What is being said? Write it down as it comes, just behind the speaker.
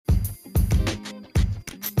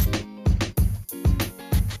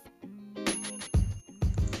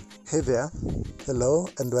Hey there, hello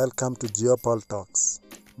and welcome to Geopol Talks.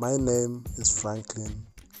 My name is Franklin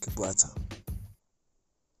Kibwata.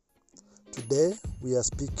 Today we are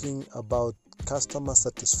speaking about customer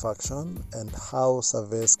satisfaction and how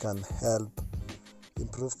surveys can help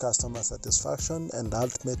improve customer satisfaction and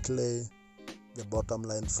ultimately the bottom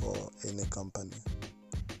line for any company.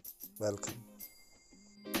 Welcome.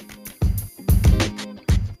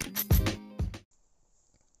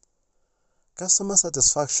 Customer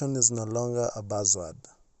satisfaction is no longer a buzzword.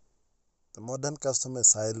 The modern customer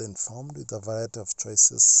is highly informed with a variety of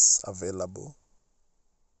choices available,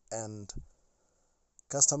 and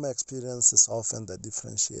customer experience is often the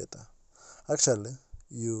differentiator. Actually,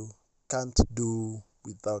 you can't do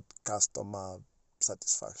without customer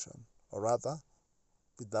satisfaction, or rather,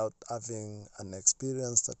 without having an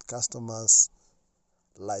experience that customers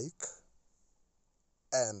like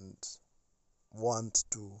and want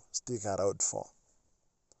to stick around for.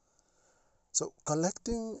 So,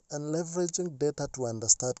 collecting and leveraging data to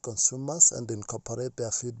understand consumers and incorporate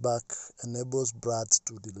their feedback enables brands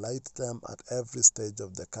to delight them at every stage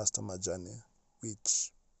of the customer journey,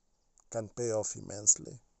 which can pay off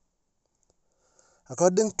immensely.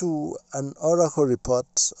 According to an Oracle report,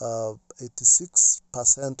 86%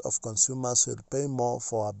 of consumers will pay more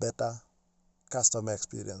for a better customer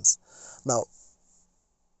experience. Now,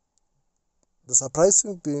 the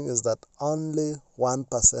surprising thing is that only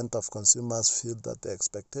 1% of consumers feel that the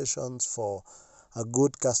expectations for a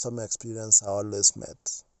good customer experience are always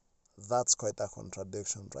met. That's quite a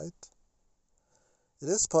contradiction, right? It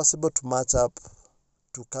is possible to match up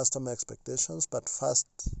to customer expectations, but first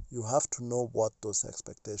you have to know what those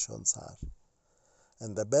expectations are.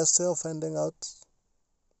 And the best way of finding out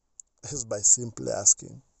is by simply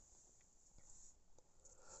asking.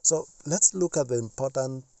 So let's look at the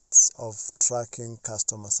importance of tracking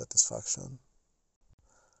customer satisfaction.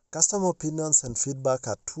 Customer opinions and feedback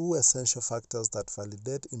are two essential factors that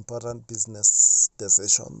validate important business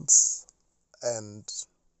decisions, and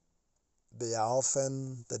they are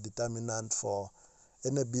often the determinant for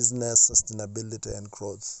any business sustainability and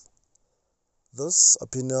growth. Those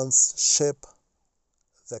opinions shape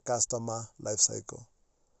the customer life cycle.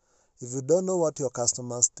 If you don't know what your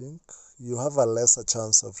customers think, you have a lesser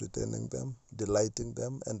chance of retaining them, delighting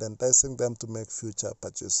them, and enticing them to make future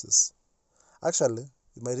purchases. Actually,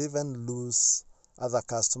 you might even lose other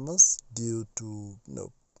customers due to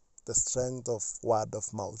the strength of word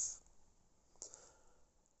of mouth.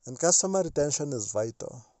 And customer retention is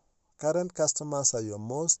vital. Current customers are your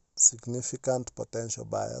most significant potential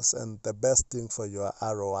buyers and the best thing for your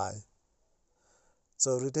ROI.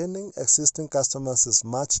 So retaining existing customers is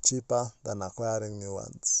much cheaper than acquiring new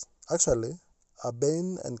ones. Actually, a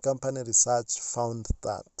Bain & Company research found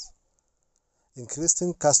that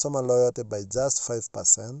increasing customer loyalty by just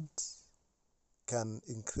 5% can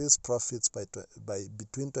increase profits by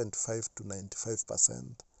between 25 to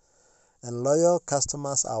 95%. And loyal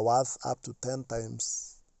customers are worth up to 10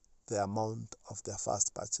 times the amount of their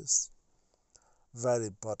first purchase. Very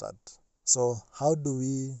important. So how do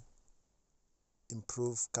we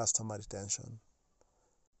improve customer retention?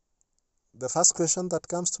 The first question that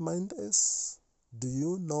comes to mind is, do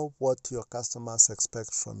you know what your customers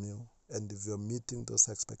expect from you and if you're meeting those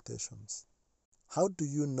expectations? How do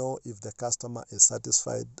you know if the customer is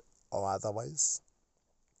satisfied or otherwise?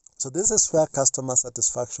 So this is where customer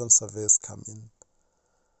satisfaction surveys come in.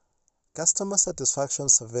 Customer satisfaction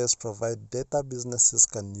surveys provide data businesses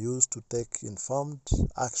can use to take informed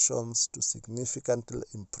actions to significantly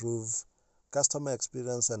improve customer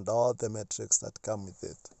experience and all the metrics that come with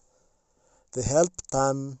it. They help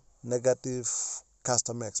turn negative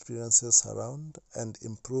customer experiences around and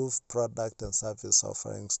improve product and service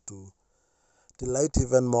offerings to delight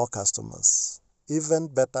even more customers,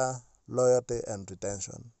 even better loyalty and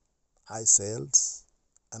retention, high sales,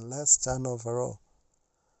 and less churn overall.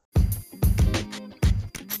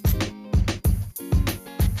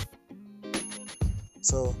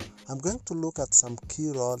 So I'm going to look at some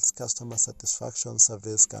key roles customer satisfaction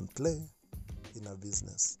surveys can play in a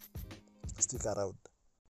business. Stick around.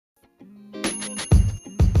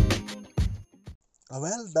 A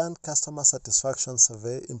well-done customer satisfaction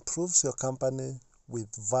survey improves your company with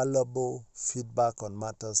valuable feedback on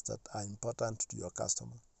matters that are important to your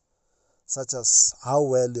customer, such as how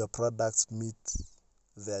well your products meet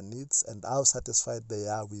their needs and how satisfied they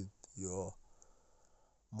are with your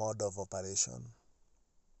mode of operation.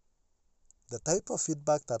 The type of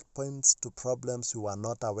feedback that points to problems you are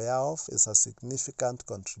not aware of is a significant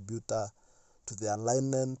contributor to the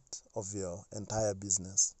alignment of your entire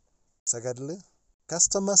business. Secondly,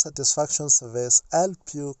 customer satisfaction surveys help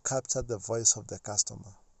you capture the voice of the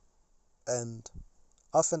customer. And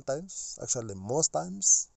oftentimes, actually most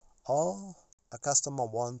times, all a customer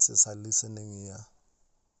wants is a listening ear.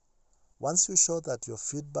 Once you show that your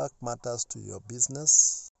feedback matters to your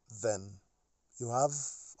business, then you have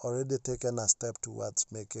already taken a step towards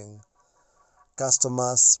making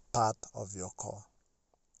customers part of your core.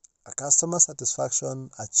 A customer satisfaction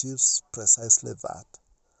achieves precisely that,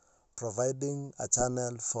 providing a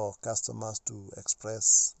channel for customers to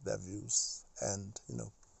express their views and,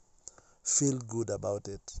 feel good about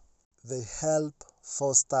it. They help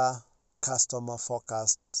foster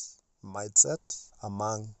customer-focused mindset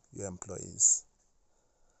among your employees.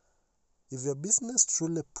 If your business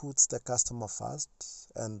truly puts the customer first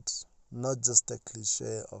and not just a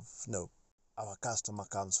cliche of, our customer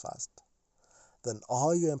comes first, then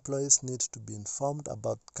all your employees need to be informed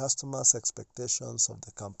about customers' expectations of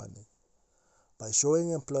the company. By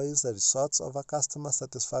showing employees the results of a customer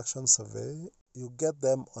satisfaction survey, you get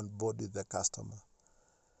them on board with the customer.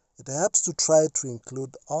 It helps to try to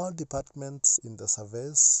include all departments in the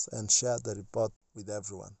surveys and share the report with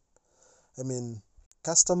everyone.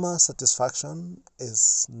 Customer satisfaction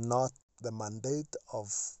is not the mandate of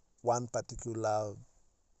one particular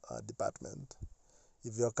department.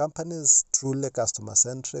 If your company is truly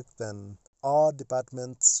customer-centric, then all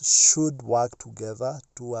departments should work together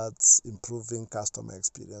towards improving customer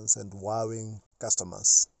experience and wowing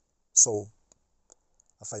customers. So,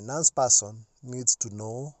 a finance person needs to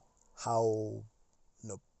know how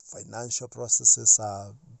financial processes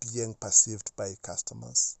are being perceived by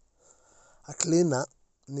customers. A cleaner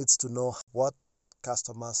needs to know what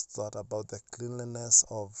customers thought about the cleanliness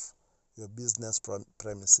of your business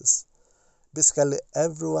premises. Basically,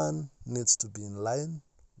 everyone needs to be in line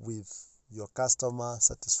with your customer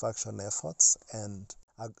satisfaction efforts, and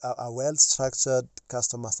a well-structured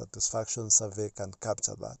customer satisfaction survey can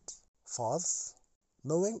capture that. Fourth,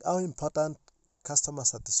 knowing how important customer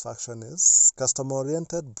satisfaction is,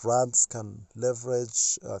 customer-oriented brands can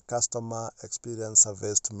leverage customer experience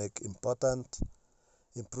surveys to make important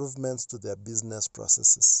improvements to their business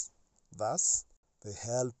processes. Thus, they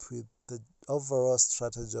help with the overall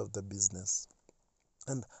strategy of the business.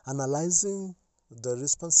 And analyzing the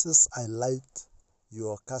responses highlight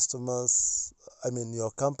your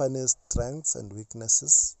company's strengths and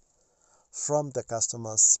weaknesses from the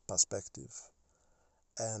customer's perspective.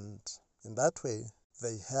 And in that way,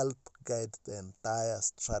 they help guide the entire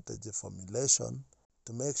strategy formulation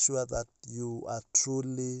to make sure that you are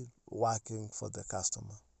truly working for the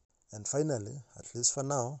customer. And finally, at least for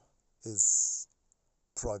now, is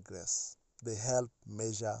progress. They help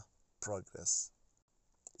measure progress.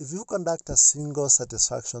 If you conduct a single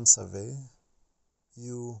satisfaction survey,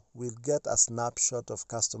 you will get a snapshot of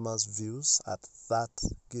customers' views at that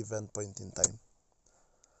given point in time.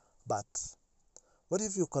 But what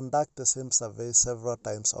if you conduct the same survey several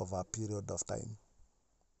times over a period of time?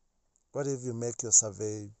 What if you make your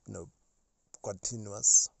survey,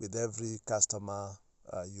 continuous with every customer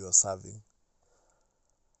you are serving?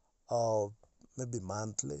 Or maybe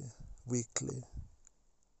monthly, weekly,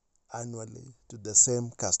 annually to the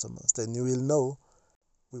same customers. Then you will know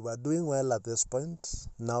we were doing well at this point,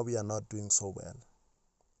 now we are not doing so well.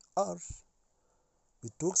 Or we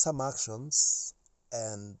took some actions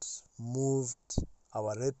and moved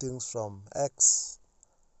our ratings from X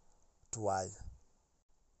to Y.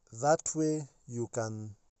 That way you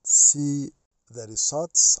can see the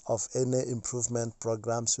results of any improvement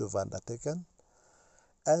programs you've undertaken,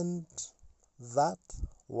 and that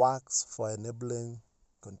works for enabling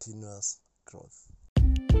continuous growth.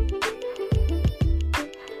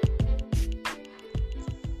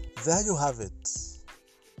 There you have it.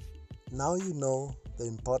 Now you know the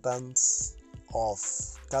importance of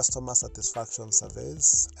customer satisfaction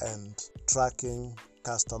surveys and tracking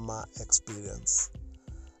customer experience.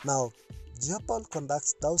 Now, Geopol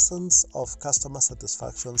conducts thousands of customer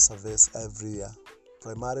satisfaction surveys every year,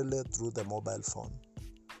 primarily through the mobile phone.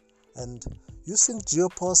 And using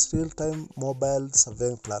Geopol's real-time mobile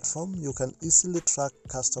surveying platform, you can easily track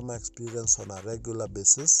customer experience on a regular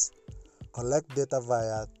basis, collect data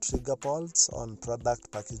via trigger polls on product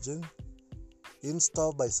packaging,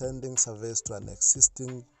 install by sending surveys to an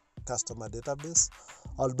existing customer database,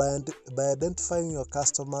 or by identifying your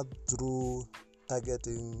customer through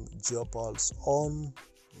targeting Geopol's own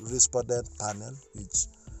respondent panel, which,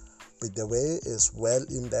 by the way, is well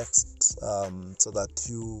indexed so that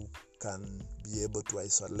you can be able to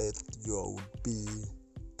isolate your would-be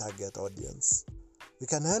target audience. We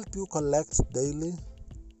can help you collect daily,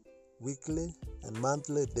 weekly, and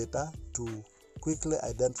monthly data to quickly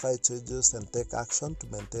identify changes and take action to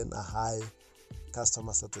maintain a high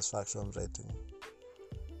customer satisfaction rating.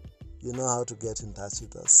 you know how to get in touch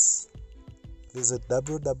with us. Visit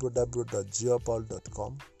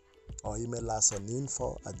www.geopol.com or email us on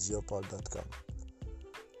info@geopol.com.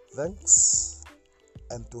 Thanks,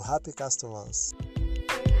 and to happy customers.